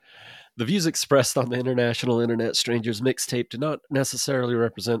The views expressed on the International Internet Strangers mixtape do not necessarily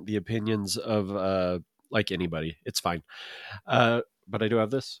represent the opinions of, like, anybody. It's fine. But I do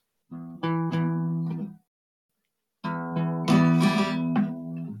have this.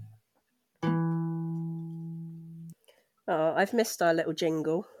 Oh, I've missed our little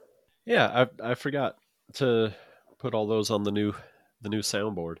jingle. Yeah, I forgot to put all those on the new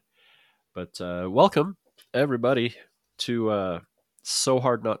soundboard. But welcome everybody to So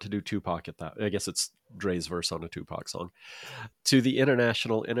Hard Not to Do Tupac at that. I guess it's Dre's verse on a Tupac song. To the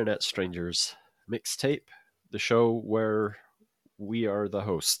International Internet Strangers mixtape, the show where we are the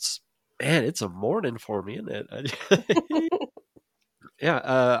hosts. Man, it's a morning for me, isn't it? Yeah,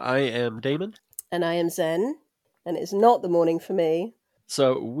 I am Damon. And I am Zen. And it's not the morning for me.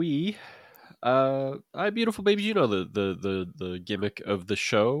 So we, beautiful babies, you know the gimmick of the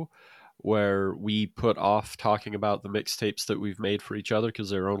show, where we put off talking about the mixtapes that we've made for each other because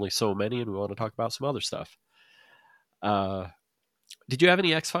there are only so many, and we want to talk about some other stuff. Did you have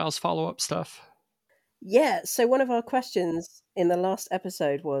any X-Files follow-up stuff? Yeah, so one of our questions in the last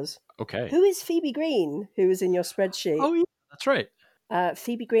episode was, Okay. who is Phoebe Green, who was in your spreadsheet? Oh, yeah, that's right.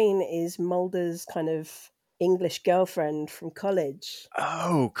 Phoebe Green is Mulder's kind of English girlfriend from college.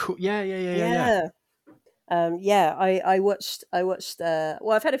 Oh, cool. Yeah. I watched,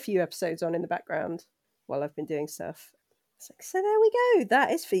 well, I've had a few episodes on in the background while I've been doing stuff. It's like, so there we go.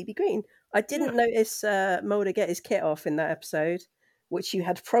 That is Phoebe Green. I didn't notice Mulder get his kit off in that episode, which you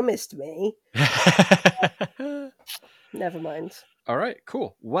had promised me. Never mind. All right,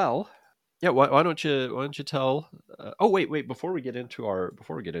 cool. Well, yeah. Why don't you tell? Oh, wait. Before we get into our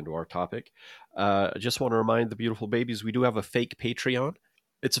topic, I just want to remind the beautiful babies we do have a fake Patreon.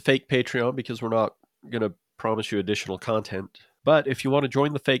 It's a fake Patreon because we're not going to promise you additional content. But if you want to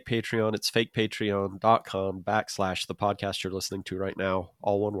join the fake Patreon, it's fakepatreon.com/the podcast you're listening to right now,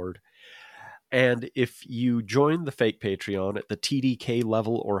 all one word. And if you join the fake Patreon at the TDK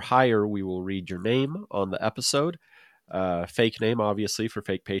level or higher, we will read your name on the episode. Fake name, obviously, for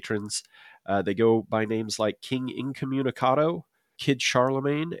fake patrons. They go by names like King Incommunicado, Kid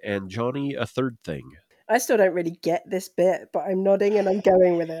Charlemagne, and Johnny a Third Thing. I still don't really get this bit, but I'm nodding and I'm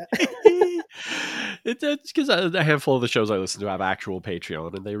going with it. It's because a handful of the shows I listen to have actual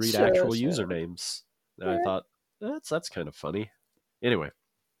Patreon, and they read actual usernames. And I thought, that's kind of funny. Anyway.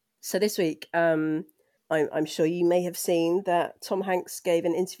 So this week, I'm sure you may have seen that Tom Hanks gave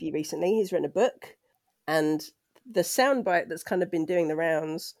an interview recently. He's written a book, and the soundbite that's kind of been doing the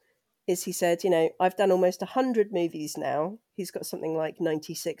rounds is he said, I've done almost 100 movies now. He's got something like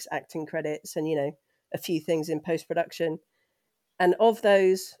 96 acting credits and, a few things in post-production. And of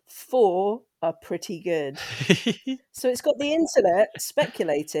those, 4 are pretty good. So it's got the internet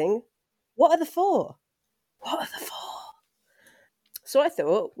speculating, what are the 4? What are the 4? So I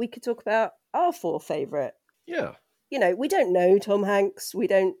thought we could talk about our 4 favourite. Yeah. We don't know Tom Hanks. We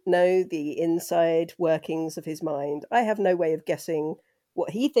don't know the inside workings of his mind. I have no way of guessing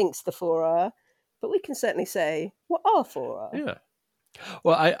what he thinks the 4 are, but we can certainly say what our 4 are. Yeah.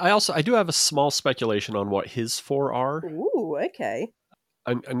 Well, I do have a small speculation on what his 4 are. Ooh, okay.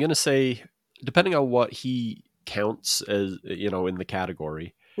 I'm going to say, depending on what he counts as, in the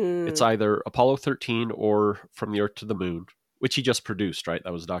category, it's either Apollo 13 or From the Earth to the Moon, which he just produced, right?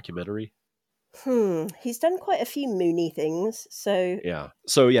 That was a documentary. He's done quite a few Moony things, so... Yeah.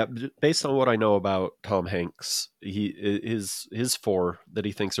 So, yeah, based on what I know about Tom Hanks, his 4 that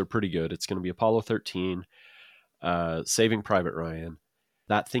he thinks are pretty good, it's going to be Apollo 13, Saving Private Ryan,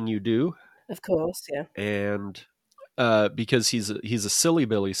 That Thing You Do. Of course, yeah. And because he's a silly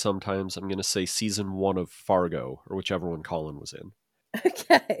Billy sometimes, I'm going to say season 1 of Fargo, or whichever one Colin was in.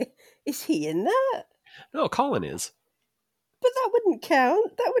 Okay. Is he in that? No, Colin is. But that wouldn't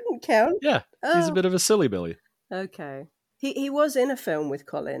count. Yeah, he's a bit of a silly Billy. Okay. He was in a film with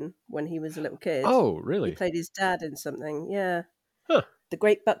Colin when he was a little kid. Oh, really? He played his dad in something, yeah. Huh. The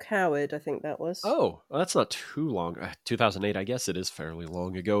Great Buck Howard, I think that was. Oh, well, that's not too long. 2008, I guess it is fairly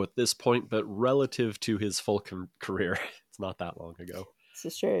long ago at this point, but relative to his full career, it's not that long ago. This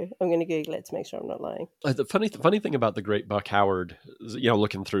is true. I'm going to Google it to make sure I'm not lying. The funny thing about the Great Buck Howard,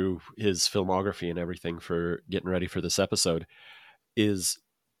 looking through his filmography and everything for getting ready for this episode, is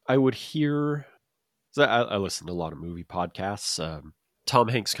I would hear... I listen to a lot of movie podcasts. Tom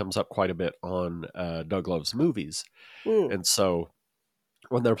Hanks comes up quite a bit on Doug Loves Movies. And so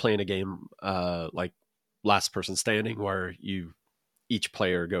when they're playing a game like Last Person Standing, where each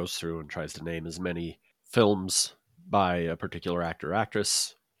player goes through and tries to name as many films by a particular actor or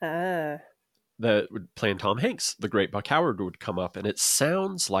actress that would play in Tom Hanks, the Great Buck Howard would come up, and it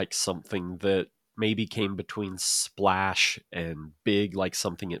sounds like something that maybe came between Splash and Big, like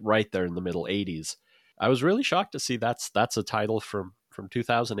something right there in the middle 80s. I was really shocked to see that's a title from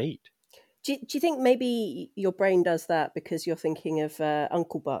 2008. Do you think maybe your brain does that because you're thinking of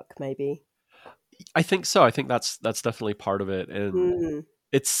Uncle Buck, maybe? I think so. I think that's definitely part of it, and Mm.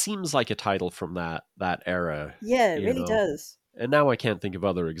 it seems like a title from that era, Yeah, it you really know. does. And now I can't think of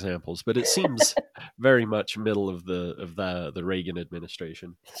other examples, but it seems very much middle of the Reagan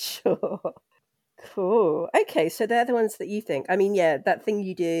administration. Sure. Cool. Okay, so they're the ones that you think. I mean, yeah, That Thing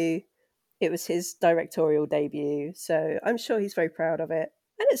You Do, it was his directorial debut, so I'm sure he's very proud of it.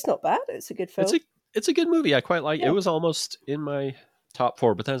 And it's not bad. It's a good It's film. a good movie. I quite like. It Yeah. was almost in my top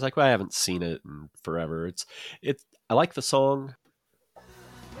 4, but then I was like, well, I haven't seen it in forever. It's I like the song. Well,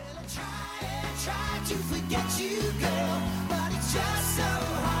 I try and try to forget you, girl, but it's just so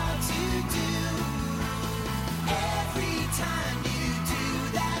hard to do. Every time you do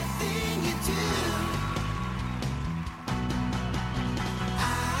that thing you do,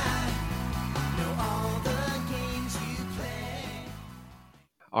 I know all the games you play.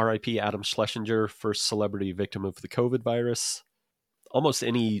 R.I.P. Adam Schlesinger, first celebrity victim of the COVID virus. Almost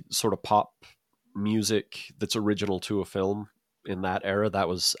any sort of pop music that's original to a film in that era, that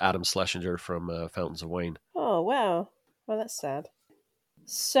was Adam Schlesinger from Fountains of Wayne. Oh, wow. Well, that's sad.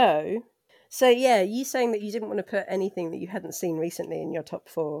 So yeah, you saying that you didn't want to put anything that you hadn't seen recently in your top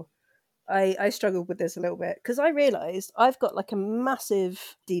 4. I struggled with this a little bit because I realized I've got like a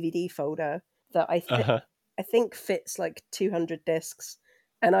massive DVD folder that I think fits like 200 discs,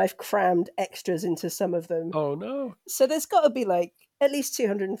 and I've crammed extras into some of them. Oh no. So there's got to be like at least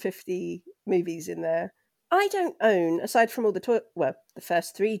 250 movies in there. I don't own, aside from all the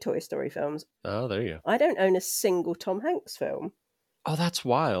first 3 Toy Story films, Oh, there you go. I don't own a single Tom Hanks film. Oh, that's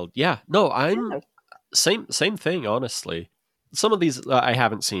wild. Yeah. No, I'm Yeah. same thing, honestly. Some of these I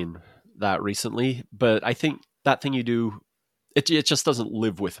haven't seen that recently, but I think That Thing You Do, it just doesn't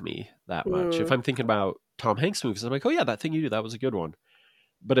live with me that much. If I'm thinking about Tom Hanks movies, I'm like, oh yeah, That Thing You Do, that was a good one.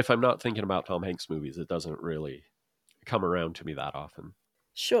 But if I'm not thinking about Tom Hanks movies, it doesn't really come around to me that often.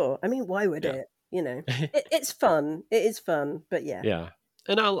 Sure. I mean, why would Yeah. it? You know, it's fun. It is fun, but yeah. Yeah.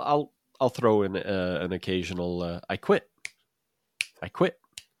 And I'll throw in an occasional I quit. I quit.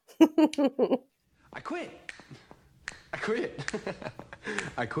 I quit. I quit.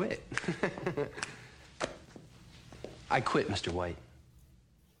 I quit. I quit, Mr. White.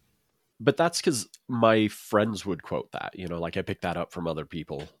 But that's because my friends would quote that, like I picked that up from other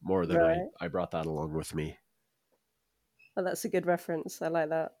people more than Right. I brought that along with me. Oh, that's a good reference. I like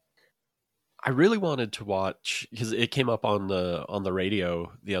that. I really wanted to watch, because it came up on the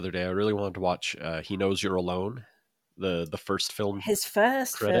radio the other day. I really wanted to watch He Knows You're Alone, the first film. His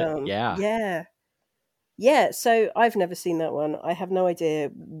first credit. film. Yeah. Yeah, so I've never seen that one. I have no idea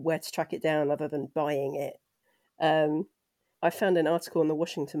where to track it down other than buying it. I found an article in the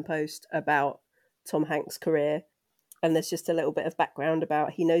Washington Post about Tom Hanks' career, and there's just a little bit of background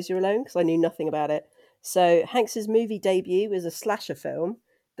about He Knows You're Alone, because I knew nothing about it. So Hanks's movie debut was a slasher film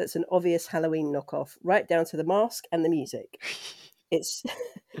that's an obvious Halloween knockoff, right down to the mask and the music. It's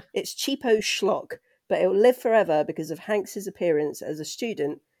cheapo schlock, but it will live forever because of Hanks's appearance as a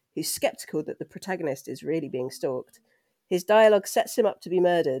student who's skeptical that the protagonist is really being stalked. His dialogue sets him up to be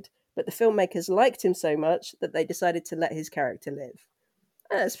murdered, but the filmmakers liked him so much that they decided to let his character live.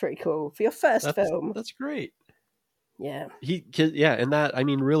 That's pretty cool for your first film. That's great. Yeah. And that, I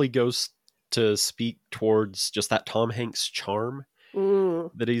mean, really goes to speak towards just that Tom Hanks charm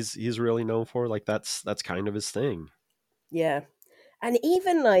that he's really known for. Like that's kind of his thing. Yeah. And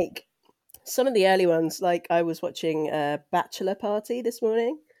even like some of the early ones, like I was watching Bachelor Party this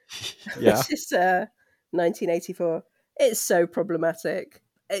morning. Yeah. It's just 1984. It's so problematic.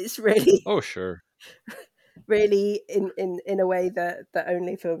 It's really Oh, sure. really in a way that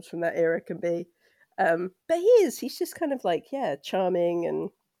only films from that era can be. But he's just kind of like, yeah, charming, and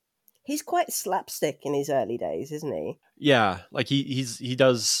he's quite slapstick in his early days, isn't he? Yeah, like he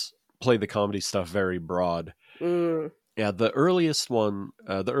does play the comedy stuff very broad. Yeah, the earliest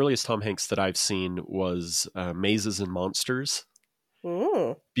Tom Hanks that I've seen was Mazes and Monsters.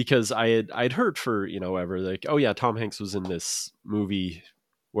 Because I'd heard for ever, like, oh yeah, Tom Hanks was in this movie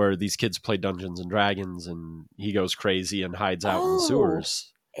where these kids play Dungeons and Dragons and he goes crazy and hides out in the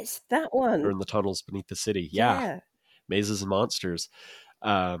sewers. It's that one. Or in the tunnels beneath the city. Yeah. Mazes and Monsters.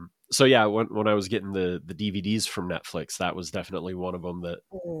 So yeah, when I was getting the DVDs from Netflix, that was definitely one of them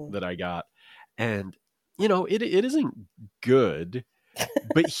that I got. And it isn't good,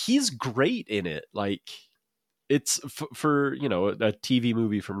 but he's great in it. Like, it's for a TV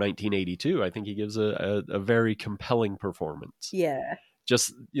movie from 1982. I think he gives a very compelling performance. Yeah.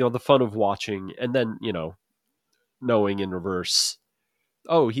 just, the fun of watching, and then, knowing in reverse,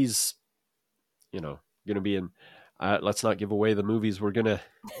 oh, he's, going to be in, let's not give away the movies we're going to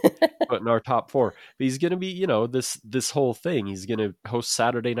put in our top 4. But he's going to be, this whole thing. He's going to host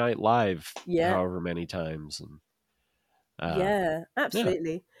Saturday Night Live however many times. And yeah,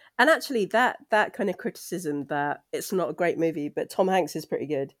 absolutely. And actually that kind of criticism that it's not a great movie, but Tom Hanks is pretty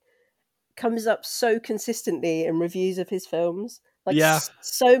good, comes up so consistently in reviews of his films. Like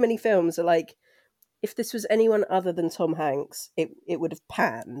so many films are like, if this was anyone other than Tom Hanks, it would have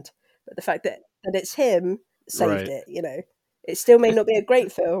panned. But the fact that it's him saved it, It still may not be a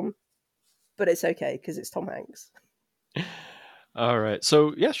great film, but it's okay because it's Tom Hanks. All right.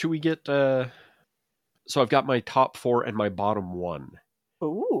 So, should we get... So I've got my top 4 and my bottom 1.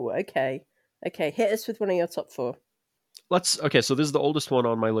 Ooh, okay. Okay, hit us with one of your top 4. Okay, so this is the oldest one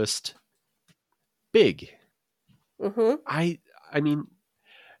on my list. Big. Mm-hmm. I mean,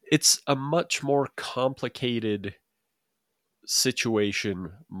 it's a much more complicated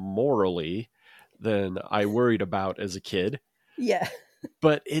situation morally than I worried about as a kid. Yeah.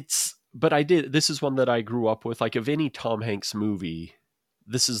 But this is one that I grew up with. Like, of any Tom Hanks movie,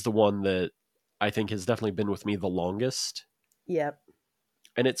 this is the one that I think has definitely been with me the longest. Yep.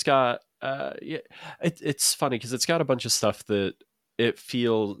 And it's got, it's funny because it's got a bunch of stuff that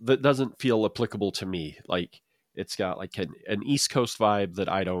doesn't feel applicable to me. Like, it's got like an East Coast vibe that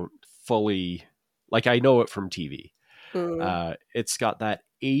I don't fully, like, I know it from TV. It's got that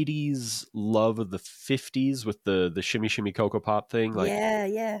 80s love of the 50s with the shimmy shimmy Cocoa Pop thing. Like,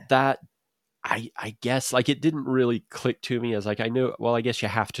 yeah. That, I guess, like, it didn't really click to me as like, I knew, well, I guess you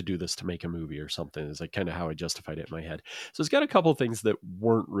have to do this to make a movie or something, is like kind of how I justified it in my head. So it's got a couple of things that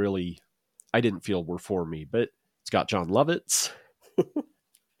weren't really, I didn't feel were for me, but it's got John Lovitz.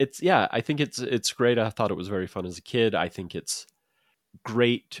 I think it's great. I thought it was very fun as a kid. I think it's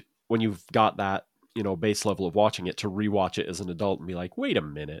great when you've got that, base level of watching it, to rewatch it as an adult and be like, wait a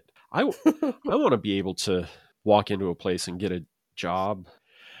minute, I want to be able to walk into a place and get a job.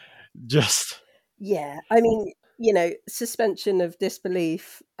 I mean, suspension of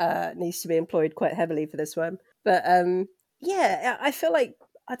disbelief needs to be employed quite heavily for this one. But I feel like,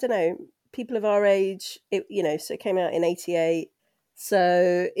 I don't know, people of our age, so it came out in 88,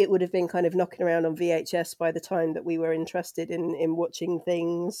 so it would have been kind of knocking around on VHS by the time that we were interested in watching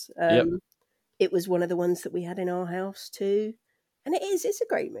things. It was one of the ones that we had in our house too, and it's a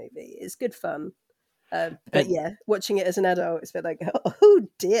great movie. It's good fun. But watching it as an adult, it's a bit like, oh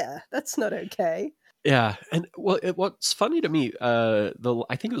dear, that's not okay. Yeah, and what's funny to me, I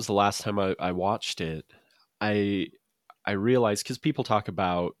think it was the last time I watched it, I realized, because people talk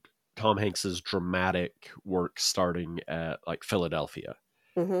about Tom Hanks's dramatic work starting at like Philadelphia.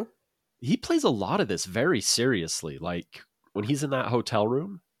 Mm-hmm. He plays a lot of this very seriously. Like, when he's in that hotel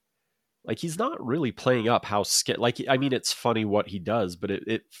room, like, he's not really playing up how like, I mean, it's funny what he does, but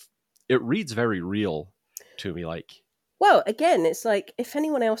it reads very real to me. Like, well, again, it's like, if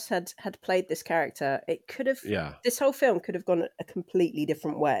anyone else had played this character, it could have, this whole film could have gone a completely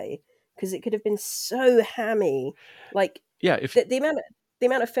different way, because it could have been so hammy. Like, if the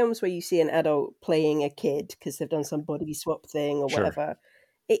amount of films where you see an adult playing a kid because they've done some body swap thing or whatever,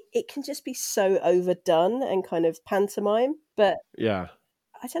 it can just be so overdone and kind of pantomime. But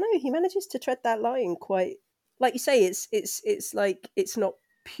I don't know, he manages to tread that line quite, like you say, it's like, it's not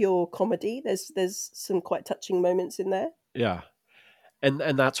pure comedy. There's some quite touching moments in there. Yeah. And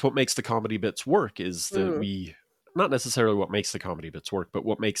that's what makes the comedy bits work, is that not necessarily what makes the comedy bits work, but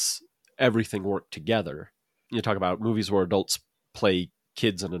what makes everything work together. You talk about movies where adults play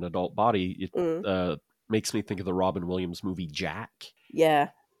kids in an adult body. It makes me think of the Robin Williams movie Jack. Yeah.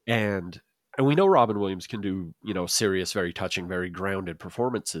 And we know Robin Williams can do, serious, very touching, very grounded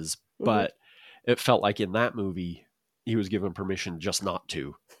performances, but it felt like in that movie he was given permission just not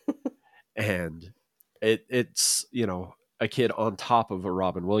to. And it's, a kid on top of a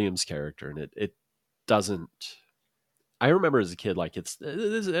Robin Williams character, and it doesn't, I remember as a kid, like, it's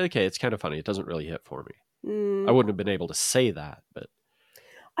okay, it's kind of funny. It doesn't really hit for me. I wouldn't have been able to say that, but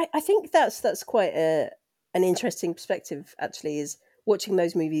I think that's quite an interesting perspective, actually, is watching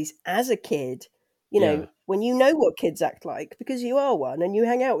those movies as a kid, when you know what kids act like, because you are one and you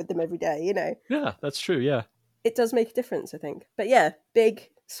hang out with them every day, Yeah, that's true, yeah. It does make a difference, I think. But big,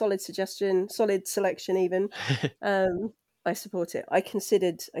 solid suggestion, solid selection even. I support it. I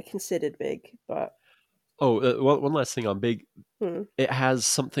considered Big, but... one last thing on Big. It has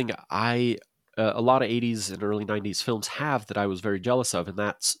something a lot of 80s and early 90s films have that I was very jealous of, and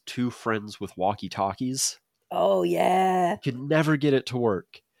that's two friends with walkie-talkies. Oh, yeah. Could never get it to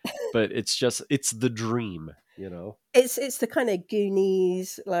work, but it's the dream. you know. It's the kind of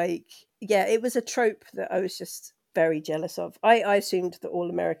Goonies, like, yeah, it was a trope that I was just very jealous of. I assumed that all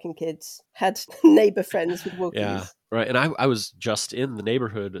American kids had neighbor friends with Wookiees. Yeah, right. And I was just in the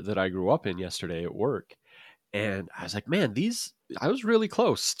neighborhood that I grew up in yesterday at work, and I was like, man, I was really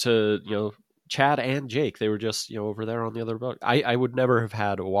close to, Chad and Jake. They were just, over there on the other boat. I would never have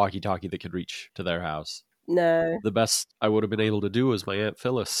had a walkie-talkie that could reach to their house. No. The best I would have been able to do was my Aunt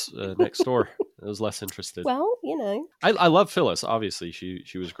Phyllis next door. I was less interested. Well, I love Phyllis, obviously.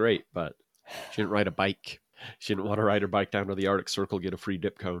 She was great, but she didn't ride a bike. She didn't want to ride her bike down to the Arctic Circle, get a free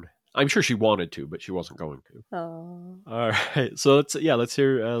dip cone. I'm sure she wanted to, but she wasn't going to. Oh. All right, so let's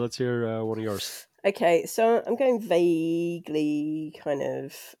hear one of yours. Okay, so I'm going vaguely kind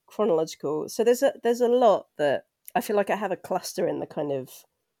of chronological. So there's a lot that I feel like I have a cluster in the kind of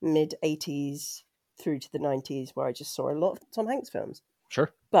mid 80s through to the 90s where I just saw a lot of Tom Hanks films.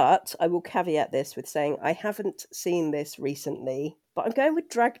 Sure. But I will caveat this with saying I haven't seen this recently, but I'm going with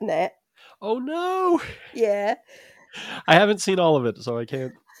Dragnet. Oh no! Yeah. I haven't seen all of it, so I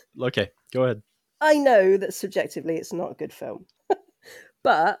can't. Okay, go ahead. I know that subjectively it's not a good film.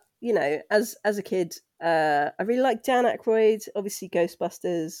 But, as a kid, I really liked Dan Aykroyd, obviously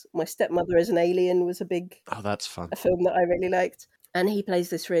Ghostbusters. My Stepmother as an Alien was Oh, that's fun. a film that I really liked. And he plays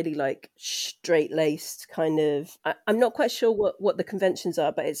this really like straight-laced kind of. I'm not quite sure what the conventions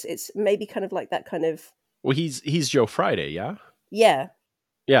are, but it's maybe kind of like that kind of. Well, he's Joe Friday, yeah? Yeah.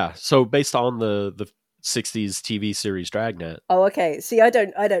 Yeah, so based on the 60s TV series Dragnet. Oh, okay. See, I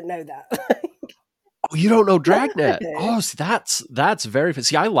don't know that. Oh, you don't know Dragnet? Okay. Oh, see, that's very.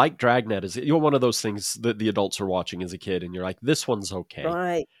 See, I like Dragnet. Is one of those things that the adults are watching as a kid, and you're like, this one's okay,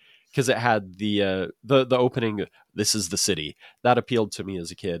 Right. because it had the opening. This is the city that appealed to me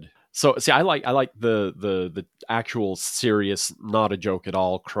as a kid. So see, I like the actual serious, not a joke at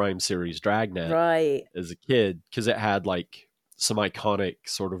all crime series Dragnet Right. as a kid, because it had like some iconic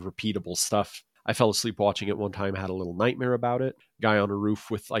sort of repeatable stuff. I fell asleep watching it one time, had a little nightmare about it. Guy on a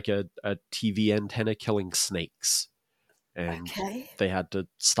roof with like a TV antenna killing snakes. And Okay. they had to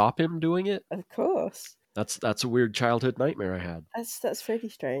stop him doing it. Of course. That's a weird childhood nightmare I had. That's really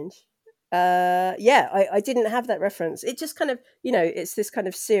strange. Yeah, I didn't have that reference. It just kind of, it's this kind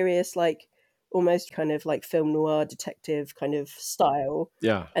of serious, like almost kind of like film noir detective kind of style.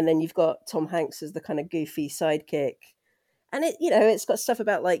 Yeah. And then you've got Tom Hanks as the kind of goofy sidekick. And it's got stuff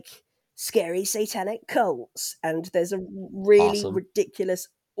about like scary satanic cults, and there's a really Awesome. ridiculous,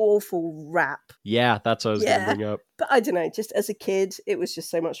 awful rap. Yeah, that's what I was going to bring up. But I don't know, just as a kid, it was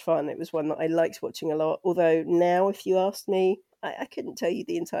just so much fun. It was one that I liked watching a lot. Although now, if you asked me, I couldn't tell you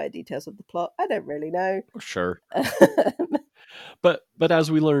the entire details of the plot. I don't really know. Sure. But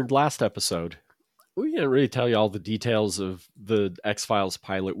as we learned last episode, we didn't really tell you all the details of the X-Files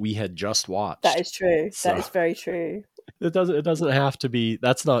pilot we had just watched. That is true. So- That is very true. It doesn't have to be.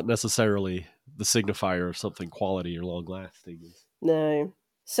 That's not necessarily the signifier of something quality or long lasting. No.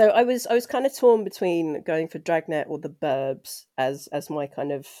 So I was kind of torn between going for Dragnet or The Burbs as my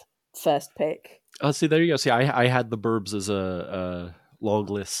kind of first pick. Oh, see, there you go. See, I had The Burbs as a long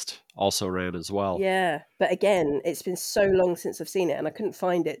list also ran as well. Yeah, but again, it's been so long since I've seen it, and I couldn't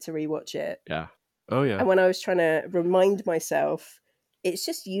find it to rewatch it. Yeah. Oh, yeah. And when I was trying to remind myself, it's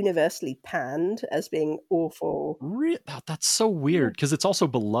just universally panned as being awful. That's so weird, because it's also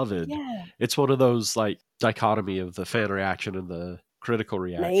beloved. Yeah, It's one of those like dichotomy of the fan reaction and the critical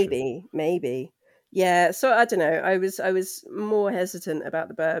reaction. maybe. Yeah, so I don't know. I was more hesitant about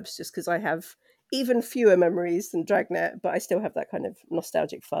The Burbs just because I have even fewer memories than Dragnet, but I still have that kind of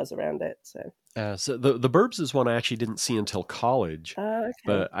nostalgic fuzz around it. So, The Burbs is one I actually didn't see until college. okay.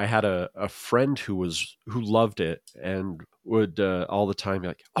 But I had a friend who loved it and would all the time be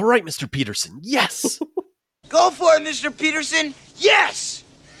like, "All right, Mr. Peterson, yes." Go for it, Mr. Peterson. Yes!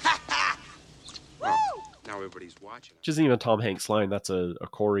 Now everybody's watching. Which isn't even a Tom Hanks line. That's a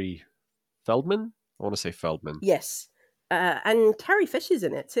Corey Feldman. I want to say Feldman. Yes, and Carrie Fisher's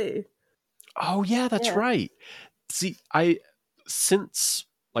in it too. Oh yeah, that's Yeah. right. See, since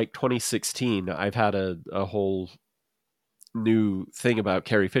like 2016, I've had a whole new thing about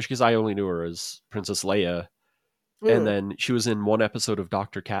Carrie Fisher, because I only knew her as Princess Leia. And then she was in one episode of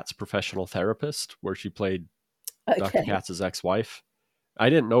Dr. Katz Professional Therapist, where she played Dr. Katz's ex-wife. I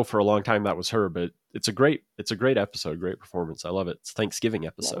didn't know for a long time that was her, but it's a great episode, great performance. I love it. It's a Thanksgiving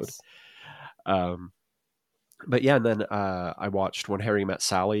episode. Nice. But yeah, and then I watched When Harry Met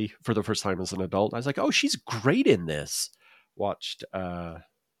Sally for the first time as an adult. I was like, oh, she's great in this. Watched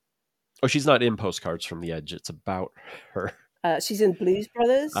she's not in Postcards from the Edge. It's about her. She's in Blues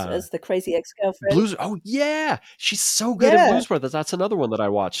Brothers as the crazy ex-girlfriend. Blues. Oh yeah, she's so good in Yeah. Blues Brothers. That's another one that I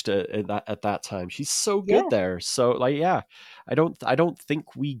watched at that time. She's so good Yeah. there. So like, yeah, I don't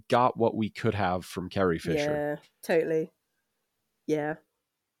think we got what we could have from Carrie Fisher. Yeah, totally. Yeah.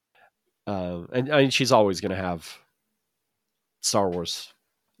 And she's always going to have Star Wars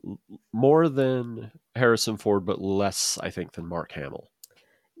more than Harrison Ford, but less, I think, than Mark Hamill.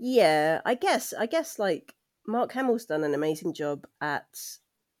 Yeah, I guess like Mark Hamill's done an amazing job at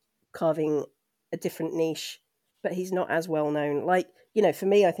carving a different niche, but he's not as well known. Like, you know, for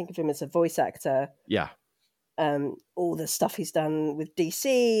me, I think of him as a voice actor. Yeah. All the stuff he's done with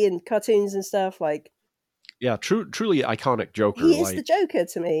DC and cartoons and stuff, like, yeah, truly iconic Joker. He is the Joker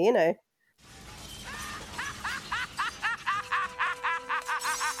to me, you know.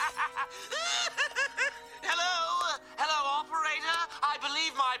 Hello, operator. I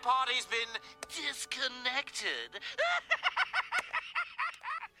believe my party's been disconnected.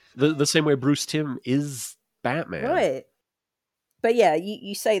 The same way Bruce Timm is Batman. Right. But yeah,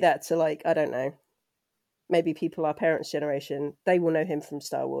 you say that to, like, I don't know, maybe people our parents' generation, they will know him from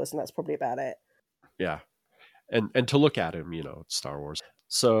Star Wars, and that's probably about it. Yeah. And to look at him, you know, it's Star Wars.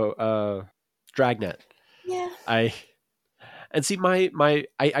 So, Dragnet. Yeah. I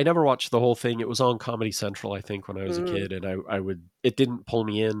never watched the whole thing. It was on Comedy Central, I think, when I was a kid, and it didn't pull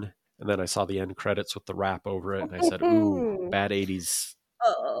me in. And then I saw the end credits with the rap over it, and I said, "Ooh, bad 80s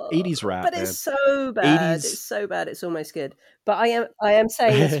rap." But man. it's so bad. 80s... It's so bad. It's almost good. But I am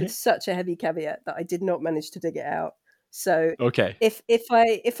saying this with such a heavy caveat that I did not manage to dig it out. So okay, if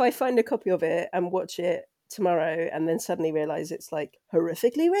I find a copy of it and watch it tomorrow, and then suddenly realize it's like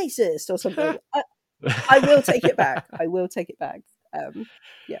horrifically racist or something, I will take it back. I will take it back.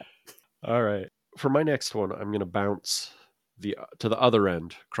 Yeah. All right. For my next one, I'm going to bounce to the other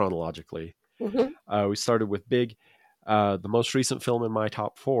end chronologically. Mm-hmm. We started with Big. The most recent film in my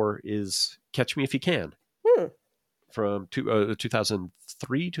top 4 is Catch Me If You Can. From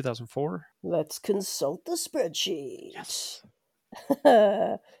 2003, 2004. Let's consult the spreadsheet. Yes.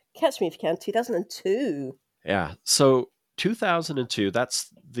 Catch Me If You Can, 2002. Yeah. So 2002, that's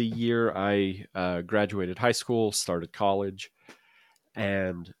the year I graduated high school, started college.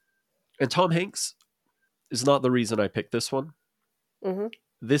 And Tom Hanks is not the reason I picked this one. Mm-hmm.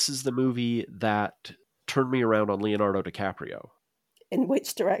 This is the movie that turned me around on Leonardo DiCaprio. In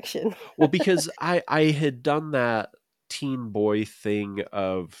which direction? Well, because I had done that teen boy thing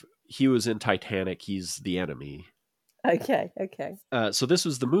of he was in Titanic, he's the enemy. Okay. So this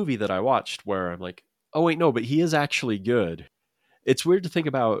was the movie that I watched where I'm like, oh wait, no, but he is actually good. It's weird to think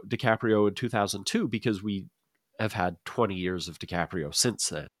about DiCaprio in 2002 because we have had 20 years of DiCaprio since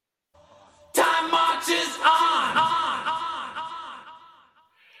then. Time marches on.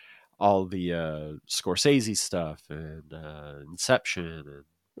 All the Scorsese stuff and Inception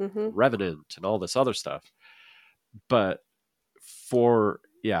and Revenant and all this other stuff. But for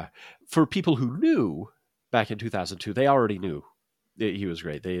people who knew back in 2002, they already knew he was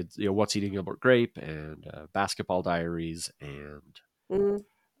great. They had, What's Eating Gilbert Grape and Basketball Diaries and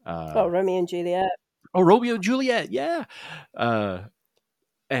Romeo and Juliet. Oh, Romeo and Juliet, yeah.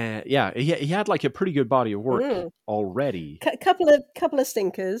 And yeah, he had like a pretty good body of work already. Couple of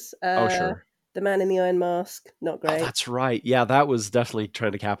stinkers. Sure. The Man in the Iron Mask, not great. Oh, that's right. Yeah, that was definitely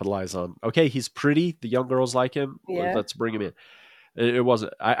trying to capitalize on. Okay, he's pretty. The young girls like him. Yeah. Let's bring him in. It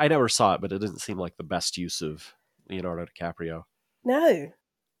wasn't. I never saw it, but it didn't seem like the best use of Leonardo DiCaprio. No.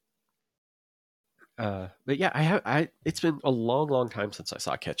 But yeah, it's been a long time since I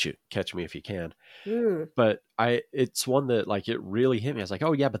saw Catch Me If You Can. But it's one that like it really hit me. I was like,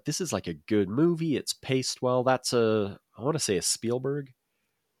 oh yeah, but this is like a good movie. It's paced well. That's I want to say a Spielberg.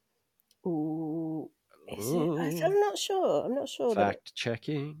 Ooh, is it? I'm not sure. Fact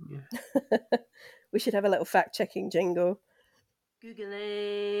checking. We should have a little fact checking jingle.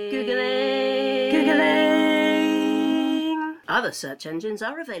 Googling. Other search engines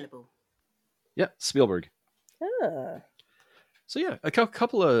are available. Yeah, Spielberg. Ah. So yeah, a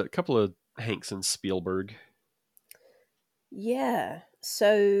couple of Hanks and Spielberg. Yeah.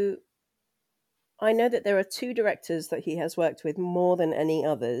 So I know that there are 2 directors that he has worked with more than any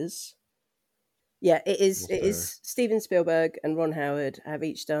others. Yeah, it is Steven Spielberg and Ron Howard have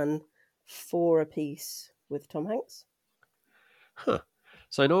each done 4 apiece with Tom Hanks. Huh.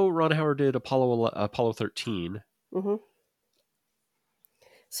 So I know Ron Howard did Apollo 13. Mm-hmm.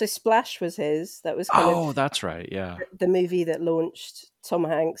 So Splash was his. That was kind of that's right. Yeah, the movie that launched Tom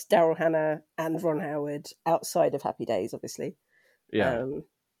Hanks, Daryl Hannah, and Ron Howard outside of Happy Days, obviously. Yeah.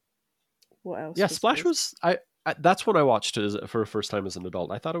 What else? Yeah, Splash was. I that's when I watched it for the first time as an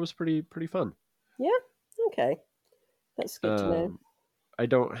adult. I thought it was pretty fun. Yeah. Okay. That's good to know. I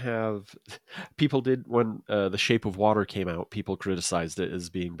don't have. People did when The Shape of Water came out. People criticized it as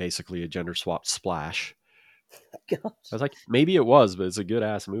being basically a gender swapped Splash. God. I was like, maybe it was, but it's a good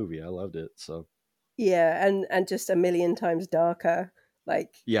ass movie. I loved it. So Yeah, and just a million times darker.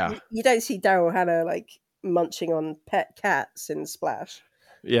 Like, yeah, you don't see Daryl Hannah like munching on pet cats in Splash.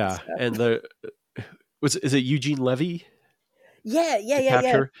 yeah, So- and is it Eugene Levy? Yeah, The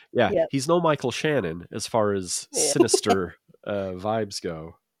capture? Yeah, Yeah. he's no Michael Shannon as far as Yeah. sinister vibes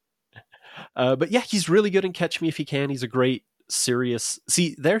go. But yeah, he's really good in Catch Me If You Can. He's a great, serious.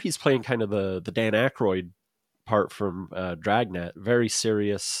 See, there he's playing kind of the Dan Aykroyd part from Dragnet. Very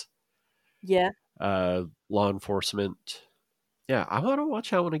serious Yeah. law enforcement. Yeah, I want to watch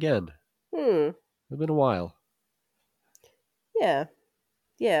that one again. Hmm. It's been a while. Yeah.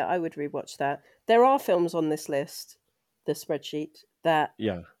 Yeah, I would rewatch that. There are films on this list, the spreadsheet, that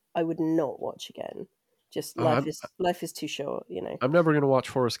Yeah. I would not watch again. Just Oh, life is too short, you know. I'm never going to watch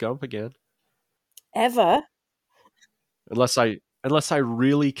Forrest Gump again. Ever? Unless I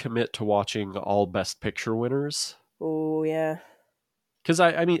really commit to watching all Best Picture winners. Oh, yeah. Because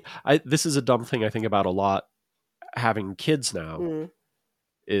this is a dumb thing I think about a lot having kids now. Mm.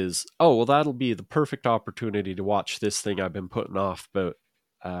 Is, oh, well, that'll be the perfect opportunity to watch this thing I've been putting off. But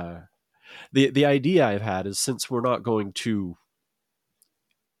the idea I've had is, since we're not going to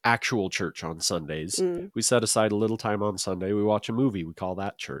actual church on Sundays, we set aside a little time on Sunday, we watch a movie, we call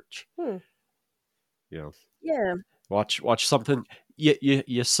that church. You know, Yeah. watch something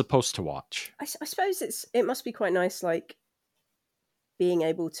you're supposed to watch. I suppose it must be quite nice, like, being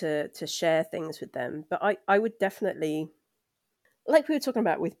able to share things with them. But I would definitely, like we were talking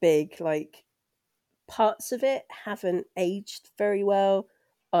about with Big, like, parts of it haven't aged very well,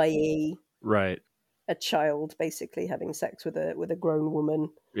 i.e. Right. a child basically having sex with a grown woman.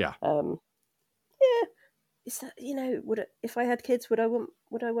 Yeah. Yeah. Is that, you know, if I had kids, would I want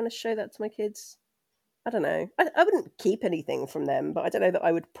to show that to my kids? I don't know. I wouldn't keep anything from them, but I don't know that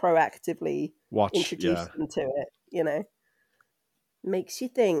I would proactively introduce them to it, you know. Makes you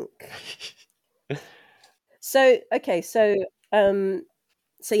think. So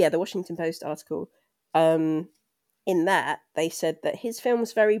yeah, the Washington Post article, in that they said that his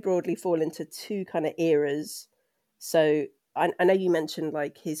films very broadly fall into two kind of eras. So I know you mentioned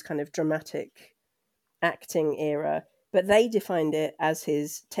like his kind of dramatic acting era, but they defined it as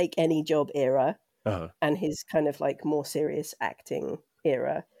his take any job era, and his kind of like more serious acting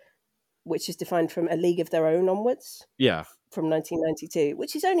era, which is defined from A League of Their Own onwards. Yeah. From 1992,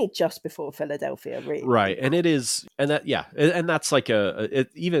 which is only just before Philadelphia, really. Right, and it is, and that's like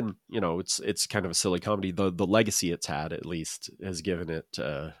even, you know, it's kind of a silly comedy. The legacy it's had, at least, has given it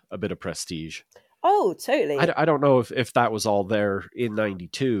a bit of prestige. Oh, totally. I don't know if that was all there in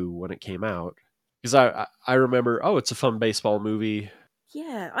 '92 when it came out, because I remember, oh, it's a fun baseball movie.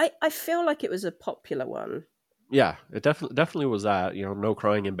 Yeah, I feel like it was a popular one. Yeah, it definitely was that. You know, no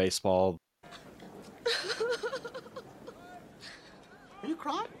crying in baseball. Are you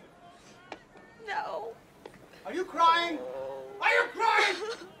crying? No. Are you crying? Are you crying?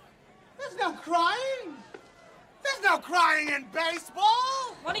 There's no crying. There's no crying in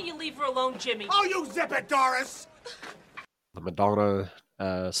baseball. Why don't you leave her alone, Jimmy? Oh, you zip it, Doris. The Madonna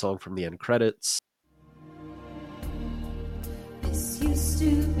song from the end credits. This used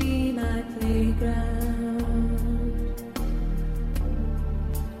to be my playground.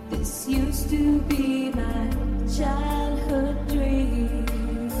 This used to be my childhood dream.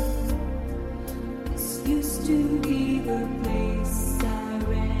 This used to be the place I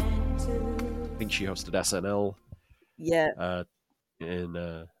ran to. I think she hosted SNL. Yeah.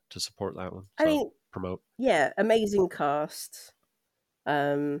 To support that one. I mean, promote. Yeah, amazing cast.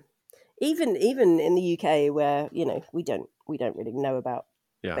 Even in the UK, where, you know, we don't really know about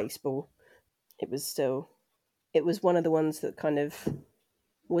baseball, it was one of the ones that kind of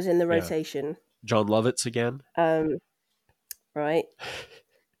was in the rotation. John Lovitz again. Right.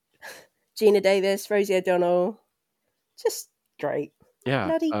 Gina Davis, Rosie O'Donnell, just great. Yeah,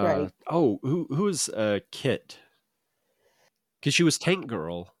 bloody great. Who is Kit? Because she was Tank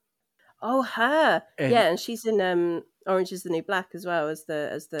Girl. Oh, her. And she's in Orange Is the New Black as well as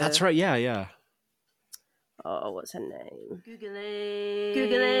the. That's right. Yeah. Oh, what's her name? Googling.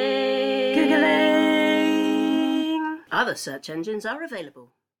 Other search engines are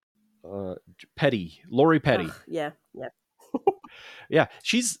available. Petty, Lori Petty. Yeah. Yeah,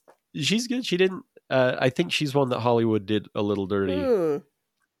 she's good. She didn't. I think she's one that Hollywood did a little dirty,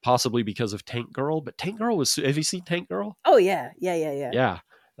 possibly because of Tank Girl. But Tank Girl was. Have you seen Tank Girl? Oh yeah. Yeah,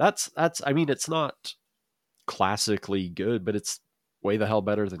 that's. I mean, it's not classically good, but it's way the hell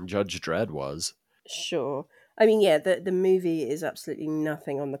better than Judge Dredd was. Sure. I mean, yeah, the movie is absolutely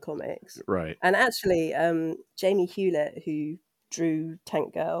nothing on the comics. Right. And actually, Jamie Hewlett, who drew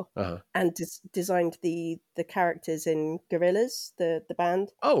Tank Girl Uh-huh. and designed the characters in Gorillaz, the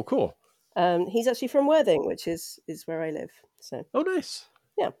band, Oh, cool. he's actually from Worthing, which is where I live. So Oh, nice.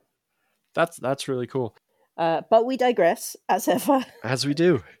 yeah, That's really cool. but we digress as ever. As we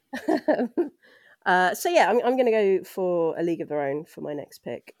do. So yeah, I'm going to go for A League of Their Own for my next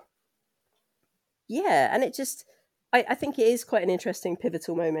pick. Yeah, and it just, I think it is quite an interesting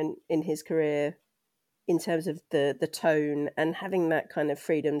pivotal moment in his career in terms of the tone and having that kind of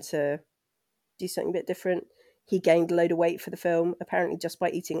freedom to do something a bit different. He gained a load of weight for the film, apparently just by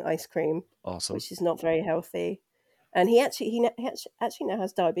eating ice cream, Awesome. which is not very healthy. And he actually now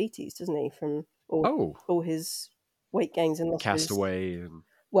has diabetes, doesn't he? From all his weight gains and losses. Castaway and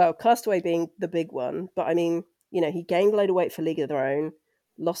Well, Castaway being the big one, but I mean, he gained a load of weight for League of Their Own,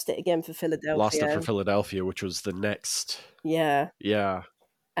 lost it again for Philadelphia. lost it for Philadelphia, which was the next. Yeah. Yeah.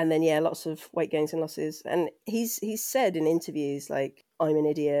 And then lots of weight gains and losses. And he's said in interviews like, I'm an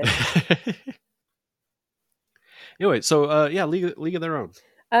idiot. Anyway, so League of Their Own.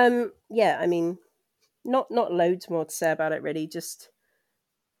 Yeah, I mean, not loads more to say about it really. Just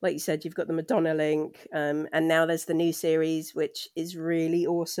like you said, you've got the Madonna link, and now there's the new series, which is really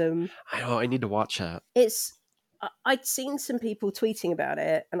awesome. I know, I need to watch that. I'd seen some people tweeting about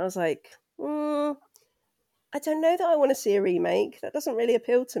it, and I was like, I don't know that I want to see a remake. That doesn't really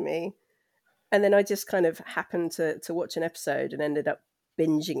appeal to me. And then I just kind of happened to watch an episode and ended up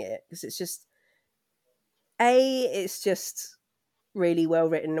binging it because it's just, it's just really well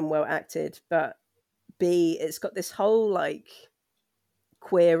written and well acted, but B, it's got this whole like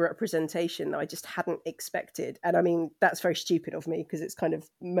queer representation that I just hadn't expected. And I mean, that's very stupid of me because it's kind of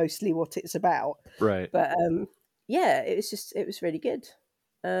mostly what it's about. Right. But yeah, it was really good.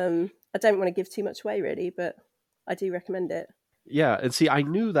 I don't want to give too much away really, but I do recommend it. Yeah, and see, I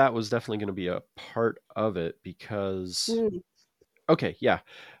knew that was definitely going to be a part of it because okay, yeah.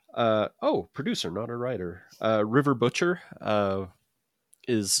 Producer, not a writer. River Butcher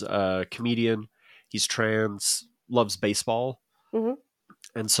is a comedian. He's trans, loves baseball. Mm-hmm.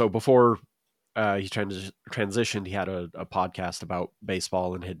 And so before he transitioned, he had a podcast about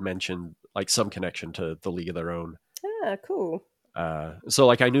baseball and had mentioned like some connection to the League of Their Own. Ah, cool. So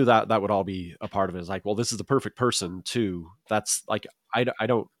like I knew that would all be a part of it. It's like, well, this is the perfect person too. That's like, I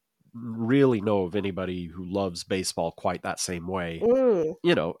don't really know of anybody who loves baseball quite that same way.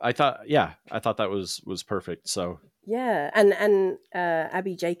 I thought that was perfect. So yeah. And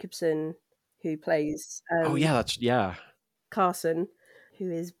Abby Jacobson, who plays Carson,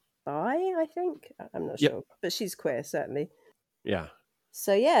 who is bi, I think. I'm not sure, but she's queer certainly. Yeah.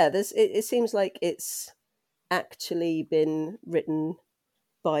 So yeah, it seems like it's actually been written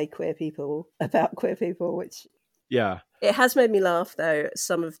by queer people about queer people, which it has made me laugh though.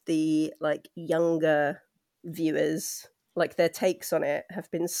 Some of the like younger viewers, like their takes on it have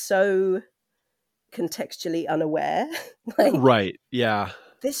been so contextually unaware. Like, right. Yeah.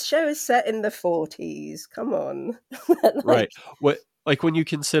 This show is set in the 40s. Come on. Right. What, like when you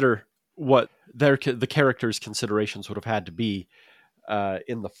consider what the characters' considerations would have had to be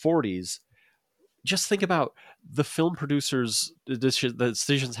in the 40s, just think about the film producers. The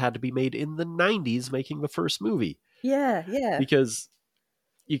decisions had to be made in the 90s making the first movie. Yeah, yeah. Because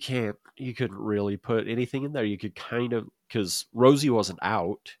you couldn't really put anything in there. You could kind of, because Rosie wasn't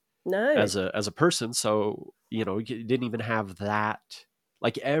out as a person, so you didn't even have that.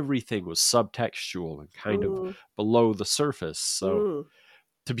 Like everything was subtextual and kind of below the surface. So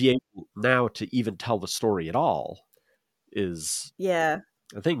to be able now to even tell the story at all is a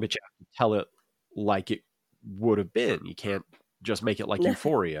thing, but you have to tell it like it would have been. You can't just make it like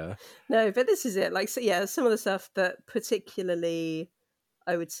Euphoria. No, but this is it. Like, so yeah, some of the stuff that particularly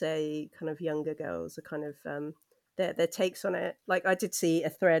I would say kind of younger girls are kind of their takes on it. Like I did see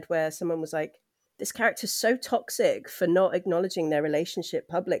a thread where someone was like, this character's so toxic for not acknowledging their relationship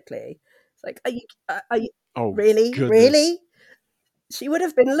publicly. It's like, are you really? Goodness. Really? She would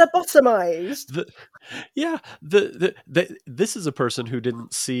have been lobotomized. This is a person who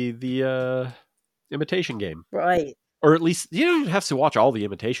didn't see the Imitation Game. Right. Or at least you don't have to watch all the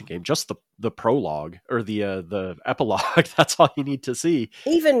Imitation Game, just the prologue or the epilogue. That's all you need to see.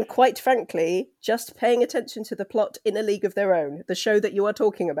 Even quite frankly, just paying attention to the plot in A League of Their Own, the show that you are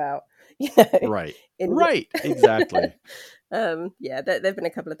talking about. Right. Exactly. There've been a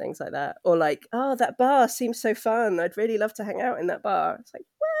couple of things like that. Or like, oh, that bar seems so fun. I'd really love to hang out in that bar. It's like,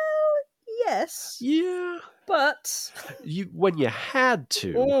 well, yes. Yeah. But when you had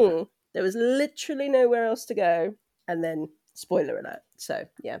to. There was literally nowhere else to go. And then, spoiler alert. So,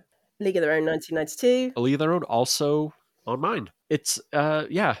 yeah. League of Their Own 1992. A League of Their Own also on mine. It's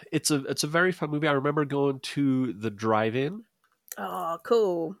it's a very fun movie. I remember going to the drive-in Oh,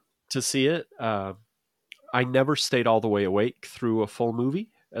 cool. to see it. I never stayed all the way awake through a full movie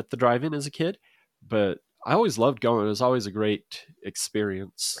at the drive-in as a kid, but I always loved going. It was always a great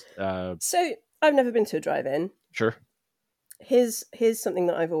experience. So I've never been to a drive-in. Sure. Here's something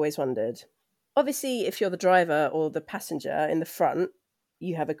that I've always wondered. Obviously, if you're the driver or the passenger in the front,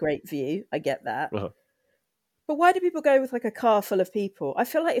 you have a great view. I get that. Uh-huh. But why do people go with like a car full of people? I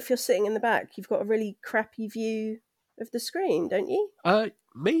feel like if you're sitting in the back, you've got a really crappy view of the screen, don't you?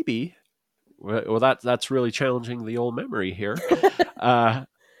 Maybe. Well, that's really challenging the old memory here. I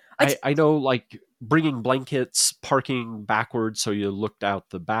know, like bringing blankets, parking backwards so you looked out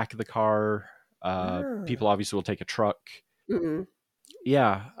the back of the car. People obviously will take a truck. Mm.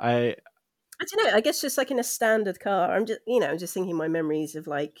 Yeah, I don't know. I guess just like in a standard car, I'm just thinking my memories of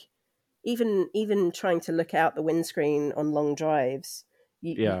like even trying to look out the windscreen on long drives.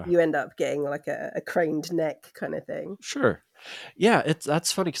 You end up getting like a craned neck kind of thing. Sure. Yeah,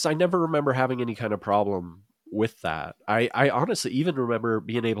 that's funny because I never remember having any kind of problem with that. I honestly even remember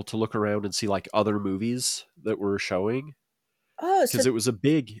being able to look around and see like other movies that were showing. Oh, because it was a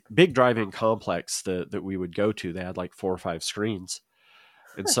big drive-in complex that we would go to. They had like 4 or 5 screens,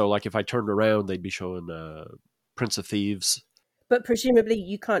 and so like if I turned around, they'd be showing Prince of Thieves. But presumably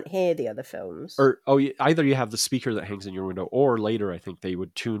you can't hear the other films. Or either you have the speaker that hangs in your window, or later I think they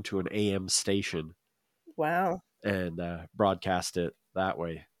would tune to an AM station. Wow. And broadcast it that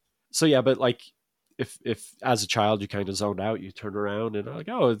way. So yeah, but like if as a child you kind of zoned out, you turn around and like,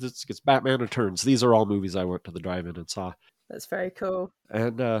 oh, it's Batman Returns. These are all movies I went to the drive-in and saw. That's very cool.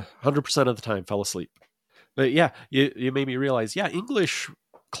 And 100% of the time fell asleep. But yeah, you made me realize, English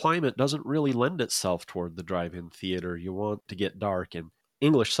climate doesn't really lend itself toward the drive-in theater. You want to get dark, and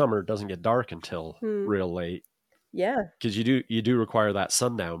English summer doesn't get dark until real late. Yeah. Because you do require that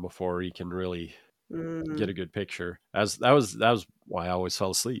sundown before you can really get a good picture. That was why I always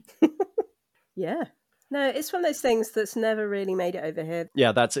fell asleep. Yeah. No, it's one of those things that's never really made it over here.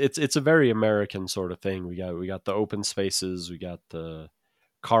 Yeah, it's a very American sort of thing. We got the open spaces, we got the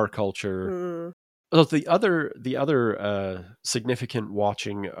car culture. Well, the other significant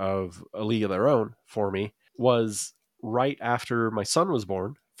watching of A League of Their Own for me was right after my son was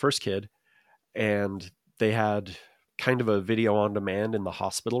born, first kid, and they had kind of a video on demand in the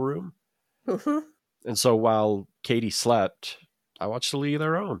hospital room. And so while Katie slept, I watched A League of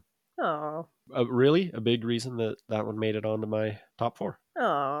Their Own. Oh. Really? A big reason that one made it onto my top 4.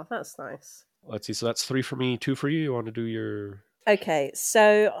 Oh, that's nice. Let's see. So that's 3 for me, 2 for you. You want to do your... Okay,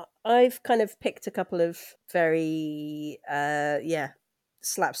 so I've kind of picked a couple of very,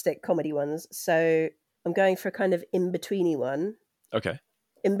 slapstick comedy ones. So I'm going for a kind of in-betweeny one. Okay.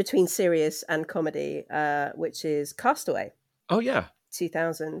 In between serious and comedy, which is Castaway. Oh, yeah.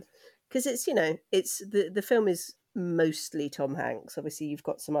 2000. Because it's the film is mostly Tom Hanks. Obviously, you've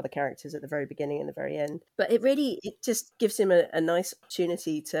got some other characters at the very beginning and the very end. But it just gives him a nice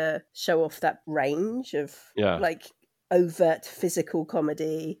opportunity to show off that range of like overt physical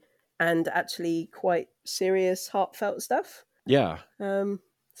comedy and actually quite serious, heartfelt stuff. Yeah. So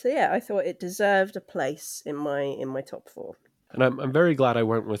yeah, I thought it deserved a place in my top 4. And I'm very glad I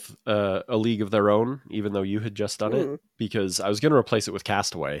went with A League of Their Own, even though you had just done it, because I was going to replace it with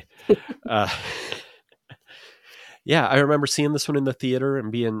Castaway. Yeah, I remember seeing this one in the theater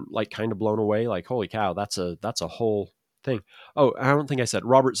and being like kind of blown away, like, holy cow, that's a whole thing. Oh, I don't think I said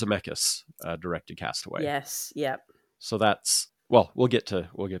Robert Zemeckis directed Castaway. Yes, yep. So that's, well, we'll get to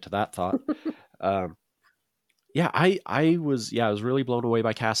that thought. I was really blown away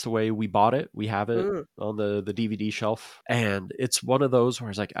by Castaway. We bought it. We have it on the DVD shelf. And it's one of those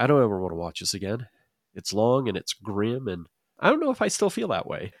where it's like, I don't ever want to watch this again. It's long and it's grim, and I don't know if I still feel that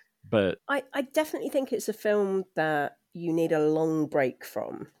way. But I definitely think it's a film that you need a long break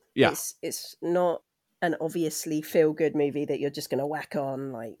from. Yeah. It's not an obviously feel-good movie that you're just going to whack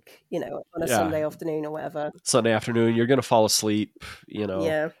on, like, on a Sunday afternoon or whatever. Sunday afternoon, you're going to fall asleep,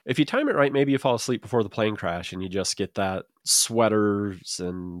 Yeah. If you time it right, maybe you fall asleep before the plane crash and you just get that sweaters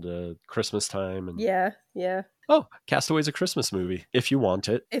and Christmas time. And Yeah. Oh, Castaway's a Christmas movie, if you want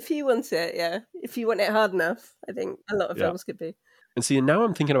it. If you want it, yeah. If you want it hard enough, I think a lot of films could be. And see, now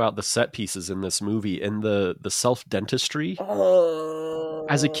I'm thinking about the set pieces in this movie and the self-dentistry. Oh.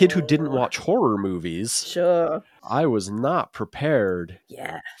 As a kid who didn't watch horror movies, sure, I was not prepared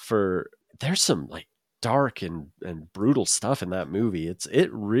for... There's some like dark and brutal stuff in that movie. It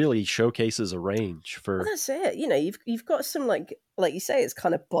really showcases a range for... Well, that's it. You've got some like you say, it's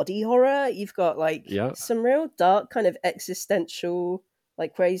kind of body horror. You've got like some real dark kind of existential,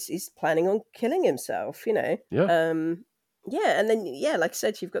 like where he's planning on killing himself, you know. Yeah. Yeah, and then like I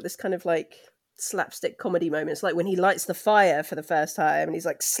said, you've got this kind of like slapstick comedy moments, like when he lights the fire for the first time and he's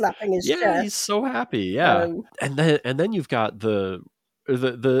like slapping his Yeah, chest. he's so happy. Yeah. And then you've got the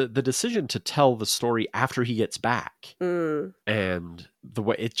decision to tell the story after he gets back. And the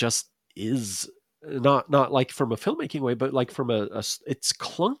way it just is not like from a filmmaking way, but like from it's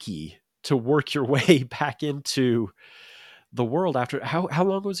clunky to work your way back into the world after how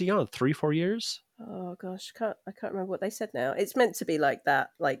long was he on? 3-4 years? Oh gosh, I can't remember what they said now. It's meant to be like that,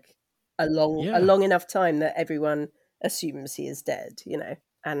 like a long enough time that everyone assumes he is dead, you know,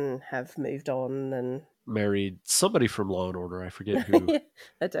 and have moved on and married somebody from Law and Order. I forget who.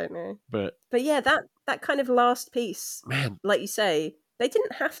 I don't know. But yeah, that kind of last piece, man, like you say, they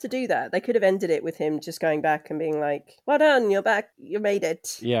didn't have to do that. They could have ended it with him just going back and being like, "Well done, you're back, you made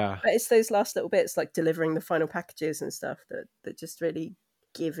it." Yeah. But it's those last little bits, like delivering the final packages and stuff, that just really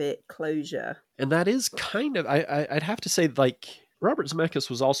give it closure. And that is kind of, I'd have to say, like, Robert Zemeckis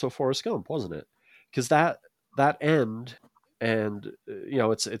was also Forrest Gump, wasn't it? Because that end, and you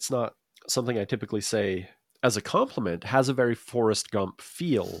know, it's not something I typically say as a compliment, has a very Forrest Gump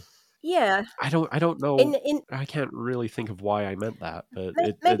feel. Yeah, I don't know. I can't really think of why I meant that, but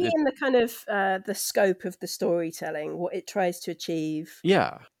maybe in the kind of the scope of the storytelling, what it tries to achieve.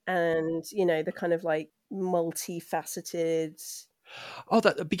 Yeah, and you know, the kind of like multifaceted. Oh,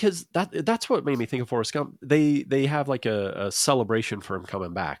 because that's what made me think of Forrest Gump. They have like a celebration for him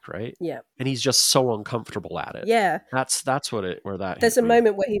coming back, right? Yeah, and he's just so uncomfortable at it. Yeah, that's where that. There's a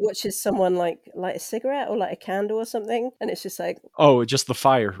moment where he watches someone like light a cigarette or light a candle or something, and it's just like, oh, just the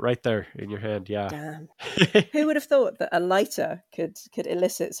fire right there in your hand. Yeah. Damn. Who would have thought that a lighter could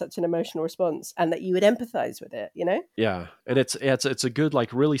elicit such an emotional response, and that you would empathize with it? You know? Yeah, and it's a good,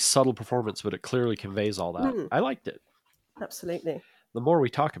 like, really subtle performance, but it clearly conveys all that. I liked it. Absolutely. The more we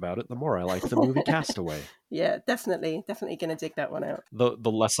talk about it, the more I like the movie Castaway. Yeah, definitely going to dig that one out.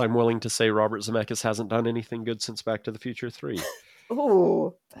 The less I'm willing to say Robert Zemeckis hasn't done anything good since Back to the Future 3.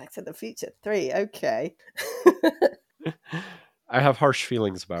 Oh, Back to the Future 3, okay. I have harsh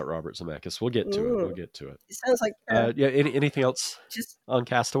feelings about Robert Zemeckis. We'll get to it. It sounds like... yeah, anything else on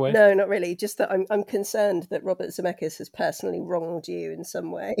Castaway? No, not really. Just that I'm concerned that Robert Zemeckis has personally wronged you in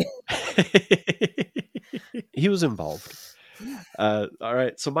some way. He was involved. All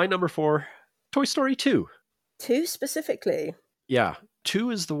right, so my number 4, Toy Story 2. 2 specifically? Yeah, 2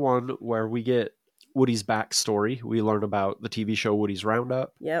 is the one where we get Woody's backstory. We learn about the TV show Woody's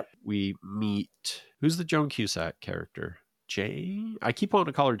Roundup. Yep. We meet... Who's the Joan Cusack character? Jane? I keep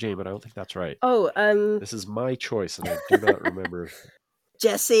wanting to call her Jane, but I don't think that's right. Oh, This is my choice, and I do not remember.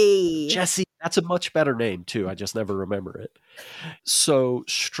 Jessie. That's a much better name too. I just never remember it. So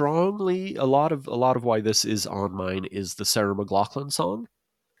strongly, a lot of why this is on mine is the Sarah McLachlan song.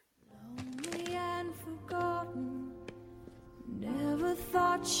 Lonely and forgotten, never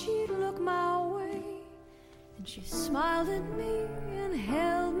thought she'd look my way, and she smiled at me and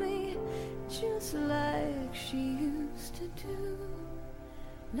held me just like she used to do,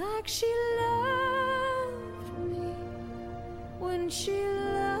 like she loved me when she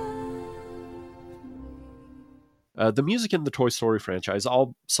loved me. The music in the Toy Story franchise,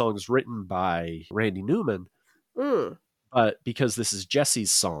 all songs written by Randy Newman, but because this is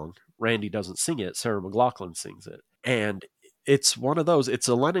Jessie's song, Randy doesn't sing it, Sarah McLachlan sings it. And it's one of those, it's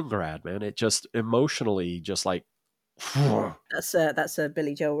a Leningrad, man. It just emotionally just like... That's a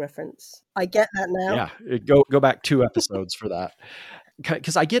Billy Joel reference. I get that now. Yeah, go back 2 episodes for that.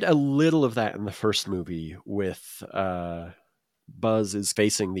 Because I get a little of that in the first movie with... Buzz is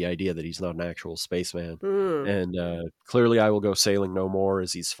facing the idea that he's not an actual spaceman. And clearly I will go sailing no more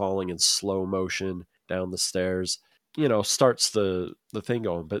as he's falling in slow motion down the stairs. You know, starts the thing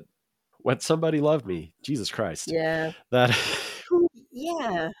going. But when somebody loved me, Jesus Christ. Yeah. That.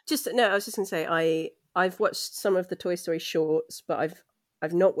 Yeah. I was just going to say, I've watched some of the Toy Story shorts, but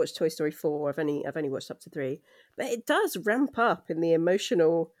I've not watched Toy Story 4. I've only watched up to 3. But it does ramp up in the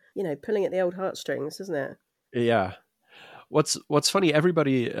emotional, you know, pulling at the old heartstrings, doesn't it? Yeah. What's funny,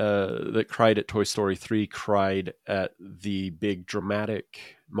 everybody that cried at Toy Story 3 cried at the big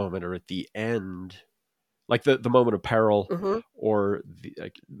dramatic moment or at the end, like the moment of peril, or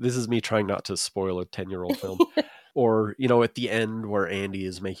this is me trying not to spoil a 10-year-old film, or, you know, at the end where Andy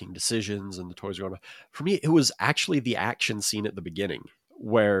is making decisions and the toys are going off. For me, it was actually the action scene at the beginning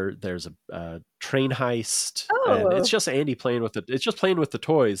where there's a train heist, and it's just Andy playing with the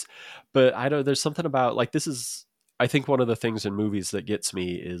toys. But there's something about, like, this is... I think one of the things in movies that gets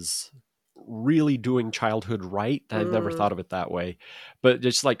me is really doing childhood right. I've never thought of it that way, but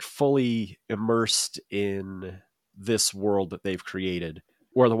just like fully immersed in this world that they've created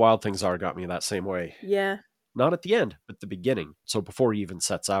Where the Wild Things Are got me that same way. Yeah. Not at the end, but the beginning. So before he even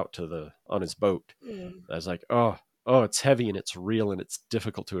sets out on his boat, I was like, oh, it's heavy and it's real and it's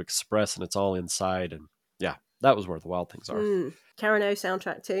difficult to express and it's all inside. And yeah, that was Where the Wild Things Are. Karen O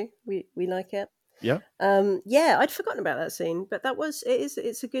soundtrack too. We like it. Yeah. Yeah, I'd forgotten about that scene, but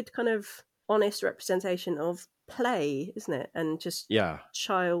it's a good kind of honest representation of play, isn't it? And just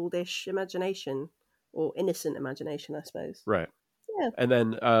childish imagination or innocent imagination, I suppose. Right. Yeah. And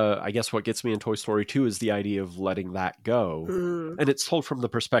then I guess what gets me in Toy Story 2 is the idea of letting that go. And it's told from the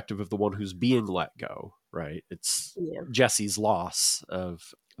perspective of the one who's being let go, right? It's Jessie's loss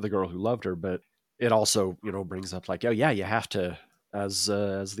of the girl who loved her, but it also, brings up like, oh yeah, you have to, as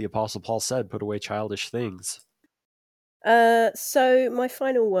the Apostle Paul said, put away childish things. So my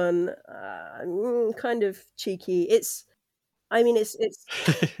final one, kind of cheeky. It's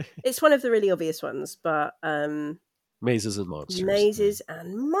it's one of the really obvious ones, but Mazes and Monsters. Mazes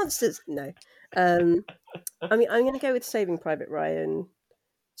and Monsters. No. I'm going to go with Saving Private Ryan.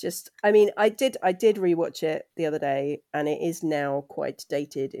 I did rewatch it the other day, and it is now quite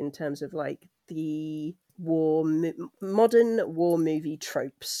dated in terms of like the modern war movie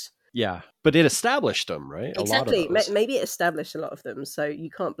tropes. Yeah, but it established them, right? Exactly. A lot of those. Maybe it established a lot of them, so you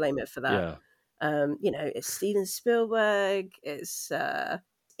can't blame it for that. Yeah. It's Steven Spielberg. It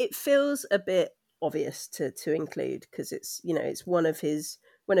feels a bit obvious to include because it's one of his.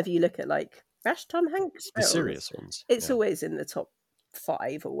 Whenever you look at like Tom Hanks films, the serious ones, it's always in the top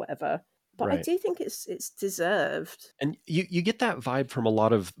 5 or whatever. But right. I do think it's deserved. And you get that vibe from a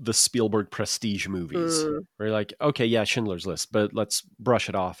lot of the Spielberg prestige movies, where you're like, okay, yeah, Schindler's List, but let's brush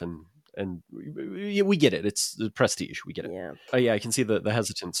it off and we get it. It's the prestige. We get it. Yeah. Yeah, I can see the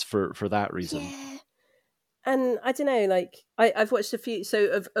hesitance for that reason. Yeah. And I don't know, like I've watched a few.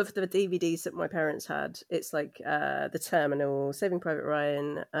 So of the DVDs that my parents had, it's like The Terminal, Saving Private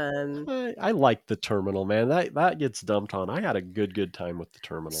Ryan. I like The Terminal, man. That gets dumped on. I had a good time with The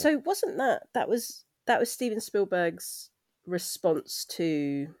Terminal. So wasn't that was Steven Spielberg's response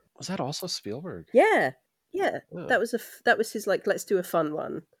to? Was that also Spielberg? Yeah. Oh. That was his like, let's do a fun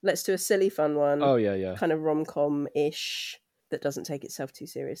one. Let's do a silly fun one. Oh yeah. Kind of rom-com-ish that doesn't take itself too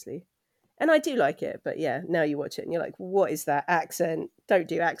seriously. And I do like it, but yeah, now you watch it and you're like, what is that accent? Don't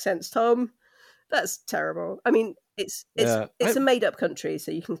do accents, Tom. That's terrible. I mean, it's a made up country, so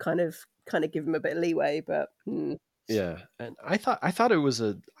you can kind of give him a bit of leeway, but yeah. And I thought it was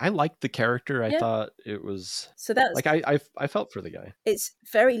I liked the character. I thought it was so that's like I felt for the guy. It's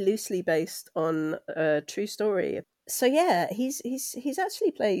very loosely based on a true story. So yeah, he's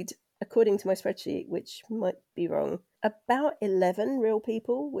actually played, according to my spreadsheet, which might be wrong, about 11 real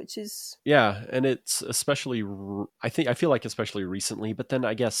people, which is... Yeah, and it's especially, I feel like especially recently, but then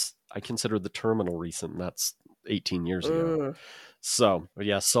I guess I consider The Terminal recent, and that's 18 years ago. So, but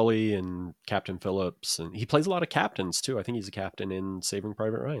yeah, Sully and Captain Phillips, and he plays a lot of captains too. I think he's a captain in Saving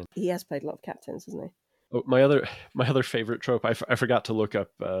Private Ryan. He has played a lot of captains, hasn't he? Oh, my other favorite trope, I forgot to look up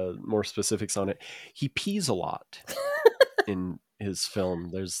more specifics on it. He pees a lot in his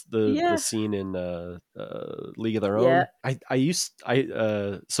film. There's the scene in League of Their Own.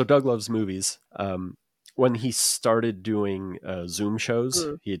 So Doug loves movies. When he started doing Zoom shows,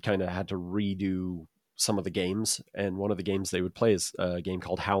 he had kind of had to redo some of the games, and one of the games they would play is a game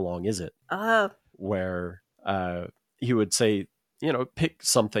called How Long Is It? Where he would say, pick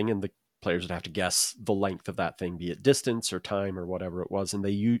something, and the players would have to guess the length of that thing, be it distance or time or whatever it was, and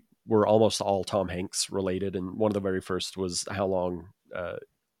they were almost all Tom Hanks related, and one of the very first was how long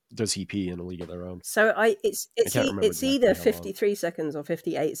does he pee in A League of Their Own? So it's either 53 seconds or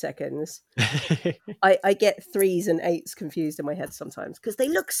 58 seconds. I get 3s and 8s confused in my head sometimes because they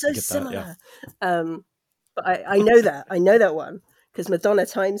look so similar. But I know that one because Madonna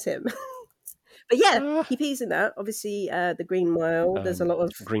times him. But yeah, he pees in that. Obviously, the Green Mile. There's a lot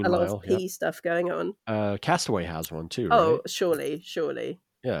of pee stuff going on. Castaway has one too. Oh, right? Surely.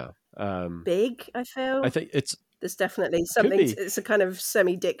 Yeah. Big, I feel. I think there's definitely something. It's a kind of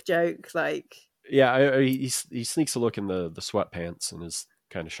semi-dick joke, like. Yeah, he sneaks a look in the sweatpants and is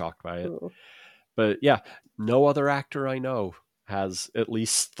kind of shocked by it. Ooh. But yeah, no other actor I know has at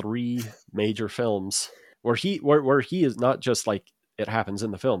least 3 major films where he is not just like it happens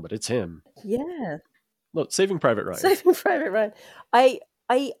in the film, but it's him. Yeah. Look, Saving Private Ryan. Saving Private Ryan.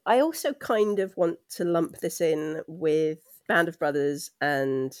 I also kind of want to lump this in with Band of Brothers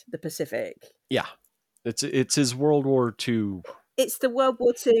and The Pacific. Yeah. It's his World War II. It's the World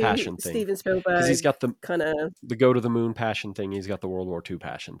War II passion thing. Steven Spielberg. Because he's got the kind of the go to the moon passion thing. He's got the World War II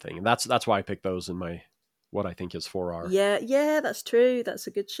passion thing, and that's why I picked those in my what I think is 4R. Yeah, that's true. That's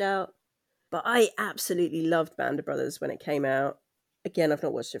a good shout. But I absolutely loved Band of Brothers when it came out. Again, I've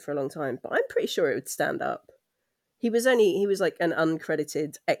not watched it for a long time, but I'm pretty sure it would stand up. He was like an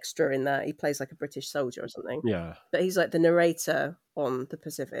uncredited extra in that. He plays like a British soldier or something. Yeah. But he's like the narrator on The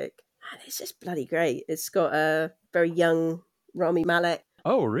Pacific. And it's just bloody great. It's got a very young Rami Malek.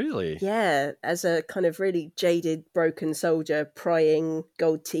 Oh, really? Yeah, as a kind of really jaded, broken soldier prying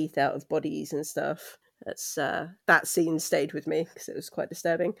gold teeth out of bodies and stuff. That's that scene stayed with me because it was quite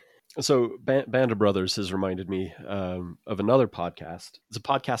disturbing. So Band of Brothers has reminded me of another podcast. It's a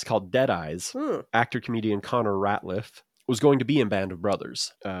podcast called Dead Eyes. Actor-comedian Connor Ratliff was going to be in Band of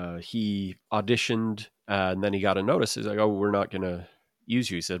Brothers. He auditioned and then he got a notice. He's like, oh, we're not going to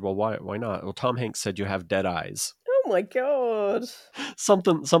use you. He said, well, why not? Well, Tom Hanks said you have dead eyes. Oh my God.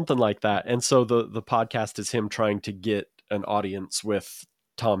 Something like that. And so the podcast is him trying to get an audience with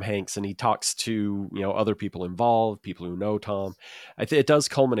Tom Hanks, and he talks to other people involved, people who know Tom. It does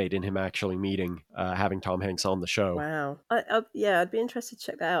culminate in him actually meeting, having Tom Hanks on the show. Wow. I'd be interested to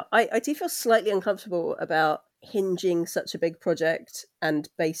check that out. I do feel slightly uncomfortable about hinging such a big project and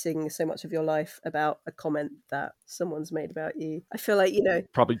basing so much of your life about a comment that someone's made about you. I feel like,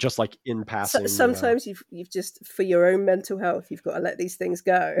 probably just like in passing. Sometimes you've just, for your own mental health, you've got to let these things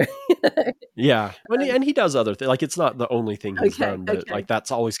go. Yeah. And he does other things. Like, it's not the only thing he's done, but like that's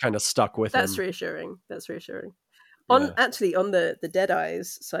always kind of stuck with him. That's reassuring. On the Dead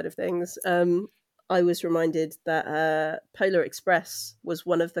Eyes side of things, I was reminded that Polar Express was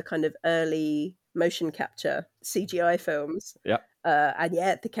one of the kind of early motion capture CGI films. Yeah. And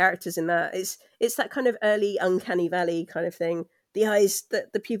the characters in that, it's that kind of early Uncanny Valley kind of thing. The eyes,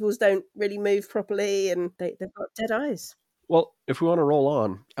 the pupils don't really move properly, and they've got dead eyes. Well, if we want to roll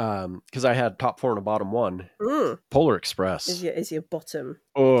on, because I had top 4 and a bottom 1, Polar Express is your bottom.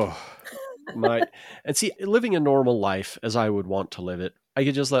 Oh, and see, living a normal life as I would want to live it, I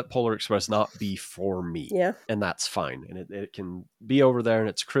could just let Polar Express not be for me. Yeah. And that's fine. And it can be over there, and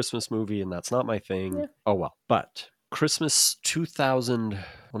it's a Christmas movie, and that's not my thing. Yeah. Oh, well. But Christmas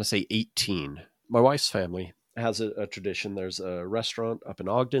 2018, my wife's family has a tradition. There's a restaurant up in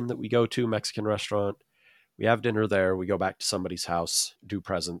Ogden that we go to, Mexican restaurant. We have dinner there. We go back to somebody's house, do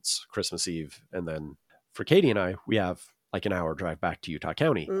presents Christmas Eve. And then for Katie and I, we have like an hour drive back to Utah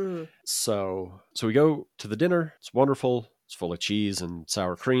County. So we go to the dinner. It's wonderful. It's full of cheese and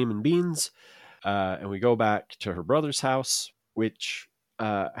sour cream and beans. And we go back to her brother's house, which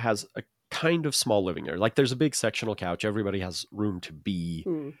has a kind of small living area. Like, there's a big sectional couch. Everybody has room to be,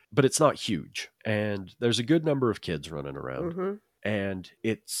 but it's not huge. And there's a good number of kids running around. Mm-hmm. And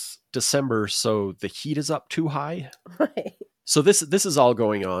it's December, so the heat is up too high. Right. So this is all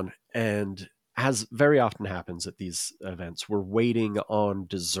going on. And as very often happens at these events, we're waiting on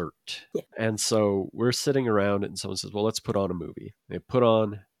dessert. Yeah. And so we're sitting around and someone says, well, let's put on a movie. They put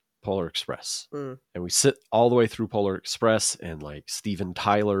on Polar Express. And we sit all the way through Polar Express, and like Steven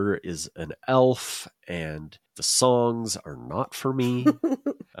Tyler is an elf, and the songs are not for me,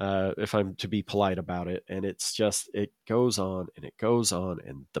 if I'm to be polite about it. And it's just, it goes on and it goes on,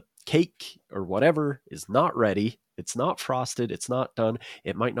 and the cake or whatever is not ready. It's not frosted. It's not done.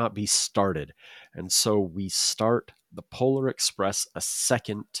 It might not be started. And so we start the Polar Express a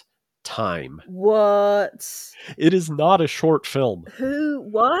second time. What? It is not a short film.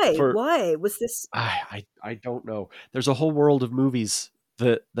 Why? Why was this? I don't know. There's a whole world of movies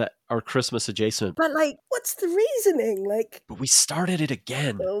that are Christmas adjacent. But like, what's the reasoning? Like, but we started it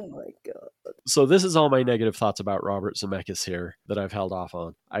again. Oh my God. So this is all my negative thoughts about Robert Zemeckis here that I've held off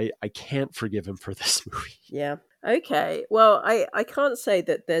on. I can't forgive him for this movie. Yeah. Okay. Well, I can't say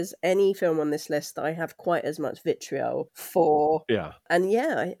that there's any film on this list that I have quite as much vitriol for. Yeah. And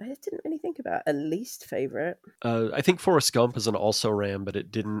yeah, I didn't really think about a least favorite. I think Forrest Gump is an also-ran, but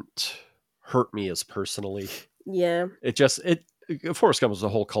it didn't hurt me as personally. Yeah. Forrest Gump was a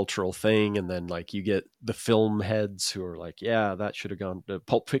whole cultural thing, and then like you get the film heads who are like, yeah, that should have gone to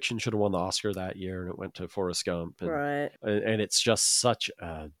Pulp Fiction, should have won the Oscar that year, and it went to Forrest Gump. And, right. And it's just such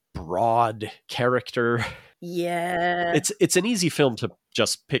a broad character. Yeah. It's an easy film to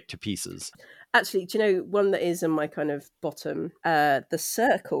just pick to pieces. Actually, do you know one that is in my kind of bottom? The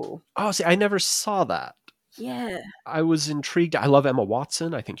Circle. Oh, see, I never saw that. Yeah. I was intrigued. I love Emma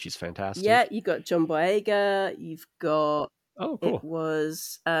Watson. I think she's fantastic. Yeah, you got John Boyega. You've got... Oh, cool. It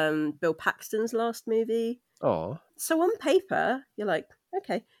was Bill Paxton's last movie. Oh. So on paper, you're like,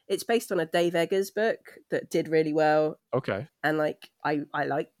 okay. It's based on a Dave Eggers book that did really well. Okay. And like, I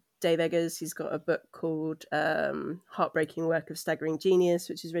like Dave Eggers. He's got a book called Heartbreaking Work of Staggering Genius,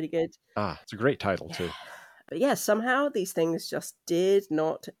 which is really good. Ah, it's a great title too. But yeah, somehow these things just did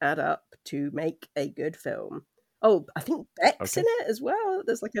not add up to make a good film. Oh, I think Beck's Okay. in it as well.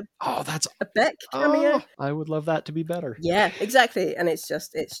 There's like Oh, that's a Beck cameo. oh, I would love that to be better. Yeah, exactly. And it's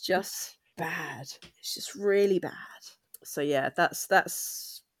just bad. It's just really bad. So yeah,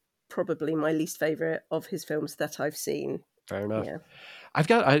 that's probably my least favorite of his films that I've seen. Fair enough.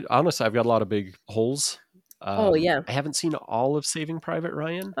 Yeah. Honestly, I've got a lot of big holes. Oh, yeah. I haven't seen all of Saving Private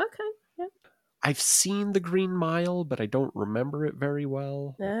Ryan. Okay. Yeah. I've seen The Green Mile, but I don't remember it very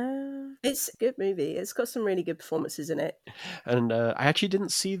well. It's a good movie. It's got some really good performances in it. And I actually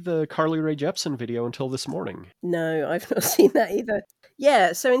didn't see the Carly Rae Jepsen video until this morning. No, I've not seen that either.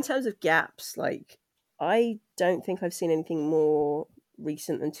 Yeah, so in terms of gaps, like, I don't think I've seen anything more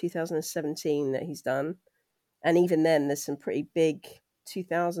recent than 2017 that he's done. And even then, there's some pretty big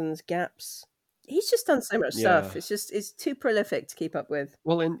 2000s gaps. He's just done so much stuff. Yeah. It's too prolific to keep up with.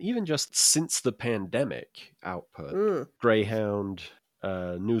 Well, and even just since the pandemic output, Greyhound,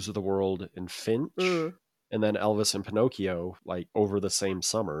 News of the World, and Finch, and then Elvis and Pinocchio, like over the same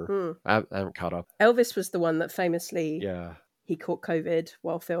summer. I haven't caught up. Elvis was the one that famously Yeah, he caught COVID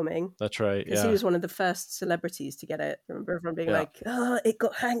while filming. that's right. Because Yeah. he was one of the first celebrities to get it. I remember everyone being Yeah. like, oh, it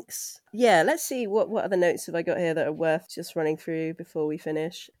got Hanks. Yeah, let's see what other notes have I got here that are worth just running through before we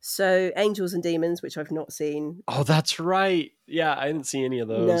finish. So, Angels and Demons, which I've not seen. Oh, that's right. Yeah, I didn't see any of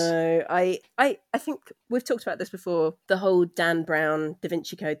those. No, I think we've talked about this before. The whole Dan Brown Da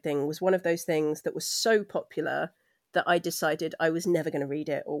Vinci Code thing was one of those things that was so popular that I decided I was never going to read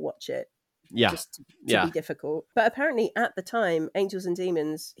it or watch it. Yeah. Just to Yeah. be difficult. But apparently at the time, Angels and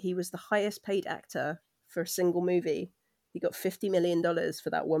Demons, he was the highest paid actor for a single movie. He got $50 million for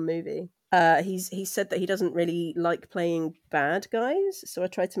that one movie. He said that he doesn't really like playing bad guys. So I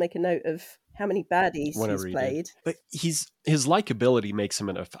tried to make a note of how many baddies Whenever he's he did. played. But his likability makes him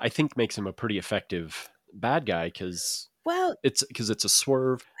makes him a pretty effective bad guy because Well, it's a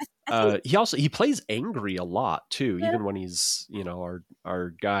swerve. I think, He plays angry a lot too, Yeah. even when he's our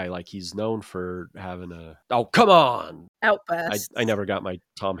guy. Like he's known for having a come on. outbursts. I never got my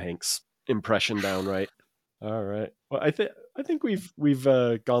Tom Hanks impression down right. All right. Well, I think we've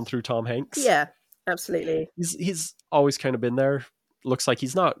gone through Tom Hanks. Yeah, absolutely. He's always kind of been there. Looks like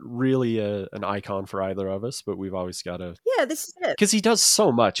he's not really an icon for either of us, but we've always got to, Yeah, this is it. because he does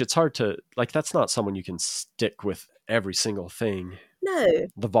so much. It's hard to that's not someone you can stick with every single thing. No.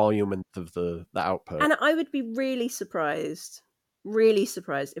 The volume and the output. And I would be really surprised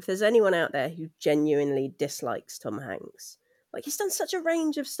if there's anyone out there who genuinely dislikes Tom Hanks. Like, he's done such a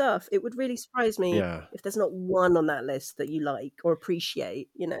range of stuff. It would really surprise me Yeah. if there's not one on that list that you like or appreciate,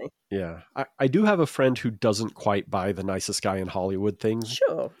 you know. Yeah. I do have a friend who doesn't quite buy the nicest guy in Hollywood thing.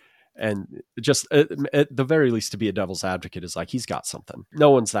 Sure. And just at the very least, to be a devil's advocate is like, he's got something. No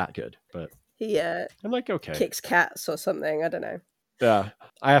one's that good, but He I'm like, okay. kicks cats or something. I don't know. Yeah.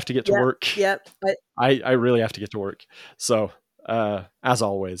 I have to get to work. Yep. I really have to get to work. So, as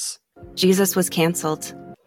always, Jesus was canceled.